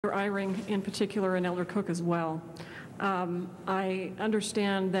Eyring in particular and Elder Cook as well. I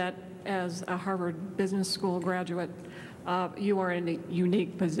understand that as a Harvard Business School graduate, you are in a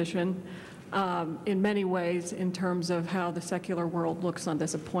unique position in many ways in terms of how the secular world looks on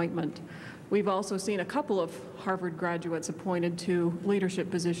this appointment. We've also seen a couple of Harvard graduates appointed to leadership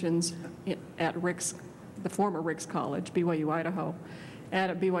positions at the former Ricks College, BYU, Idaho,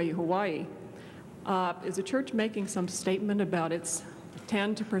 and at BYU, Hawaii. Is the church making some statement about its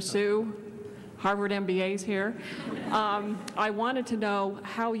tend to pursue Harvard MBAs here? I wanted to know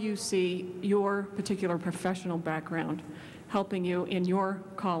how you see your particular professional background helping you in your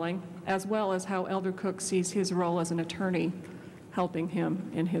calling, as well as how Elder Cook sees his role as an attorney helping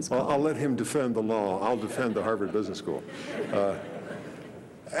him in his calling. I'll let him defend the law. I'll defend the Harvard Business School.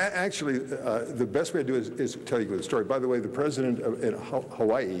 Actually, the best way to do it is tell you the story. By the way, the president in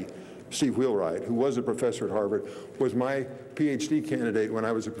Hawaii, Steve Wheelwright, who was a professor at Harvard, was my PhD candidate when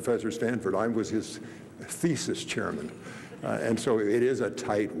I was a professor at Stanford. I was his thesis chairman. And so it is a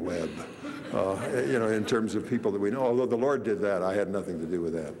tight web, you know, in terms of people that we know. Although the Lord did that, I had nothing to do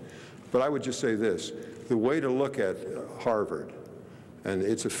with that. But I would just say this, the way to look at Harvard and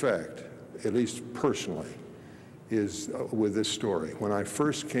its effect, at least personally, is with this story. When I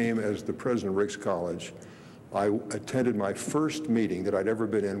first came as the president of Ricks College, I attended my first meeting that I'd ever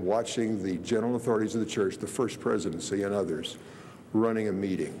been in, watching the general authorities of the church, the first presidency and others, running a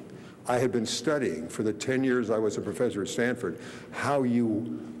meeting. I had been studying for the 10 years I was a professor at Stanford how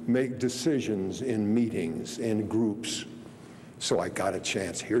you make decisions in meetings, in groups. So I got a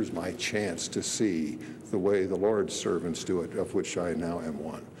chance, here's my chance to see the way the Lord's servants do it, of which I now am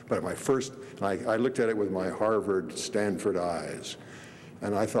one. But my first, I looked at it with my Harvard, Stanford eyes,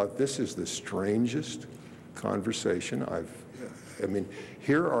 and I thought, this is the strangest conversation I mean,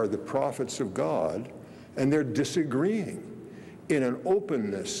 here are the prophets of God, and they're disagreeing in an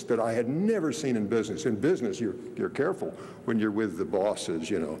openness that I had never seen in business. In business, you're careful when you're with the bosses,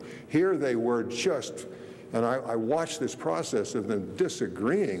 you know. Here they were just, and I watched this process of them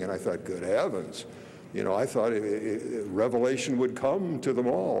disagreeing, and I thought, good heavens. You know, I thought revelation would come to them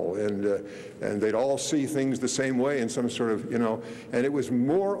all, and they'd all see things the same way in some sort of, you know, and it was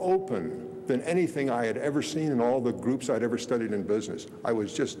more open than anything I had ever seen in all the groups I'd ever studied in business. I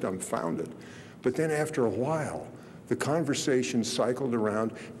was just dumbfounded. But then after a while, the conversation cycled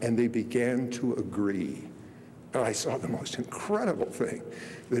around and they began to agree. And I saw the most incredible thing,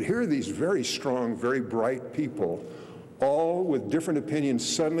 that here are these very strong, very bright people, all with different opinions.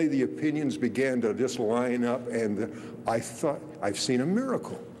 Suddenly the opinions began to just line up, and I thought, I've seen a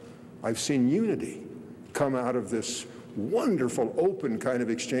miracle. I've seen unity come out of this wonderful, open kind of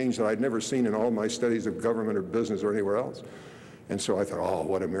exchange that I'd never seen in all my studies of government or business or anywhere else. And so I thought, oh,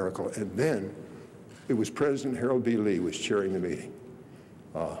 what a miracle. And then it was President Harold B. Lee was chairing the meeting.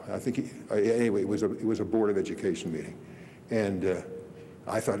 I think anyway, it was a Board of Education meeting. And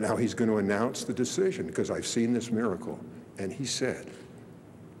I thought, now he's going to announce the decision because I've seen this miracle. And he said,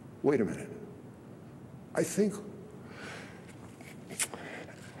 wait a minute, I think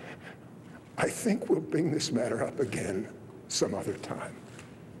we'll bring this matter up again some other time.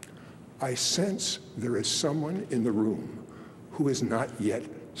 I sense there is someone in the room who is not yet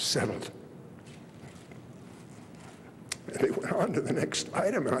settled. And they went on to the next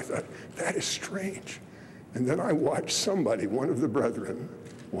item, and I thought, that is strange. And then I watched somebody, one of the brethren,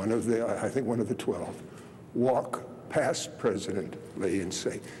 I think one of the 12, walk past President Lee and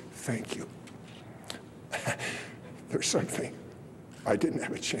say, thank you. There's something I didn't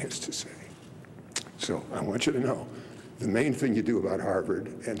have a chance to say. So I want you to know, the main thing you do about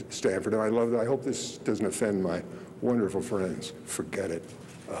Harvard and Stanford, and I hope this doesn't offend my wonderful friends, forget it.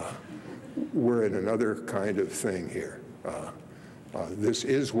 We're in another kind of thing here. This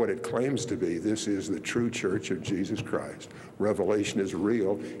is what it claims to be. This is the true church of Jesus Christ. Revelation is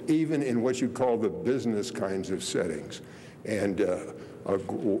real, even in what you'd call the business kinds of settings. And a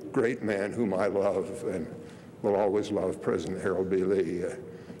great man whom I love and will always love, President Harold B. Lee,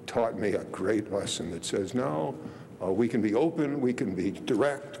 taught me a great lesson that says, no, we can be open, we can be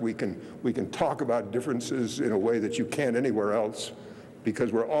direct, we can talk about differences in a way that you can't anywhere else,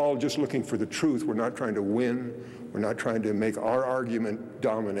 because we're all just looking for the truth. We're not trying to win. We're not trying to make our argument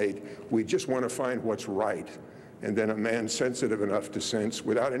dominate. We just want to find what's right. And then a man sensitive enough to sense,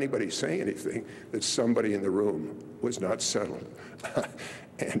 without anybody saying anything, that somebody in the room was not settled.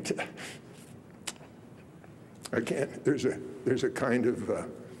 And again, there's a kind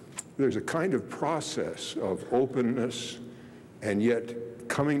of process of openness and yet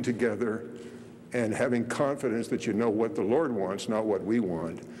coming together and having confidence that you know what the Lord wants, not what we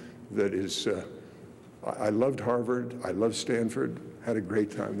want. That is, I loved Harvard, I loved Stanford, had a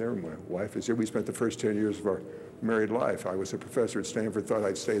great time there. My wife is here. We spent the first 10 years of our married life. I was a professor at Stanford, thought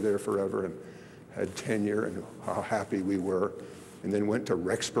I'd stay there forever, and had tenure, and how happy we were. And then went to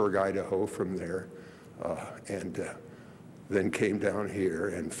Rexburg, Idaho from there, and then came down here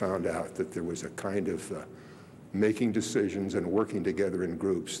and found out that there was a kind of making decisions and working together in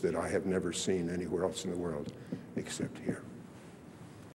groups that I have never seen anywhere else in the world except here.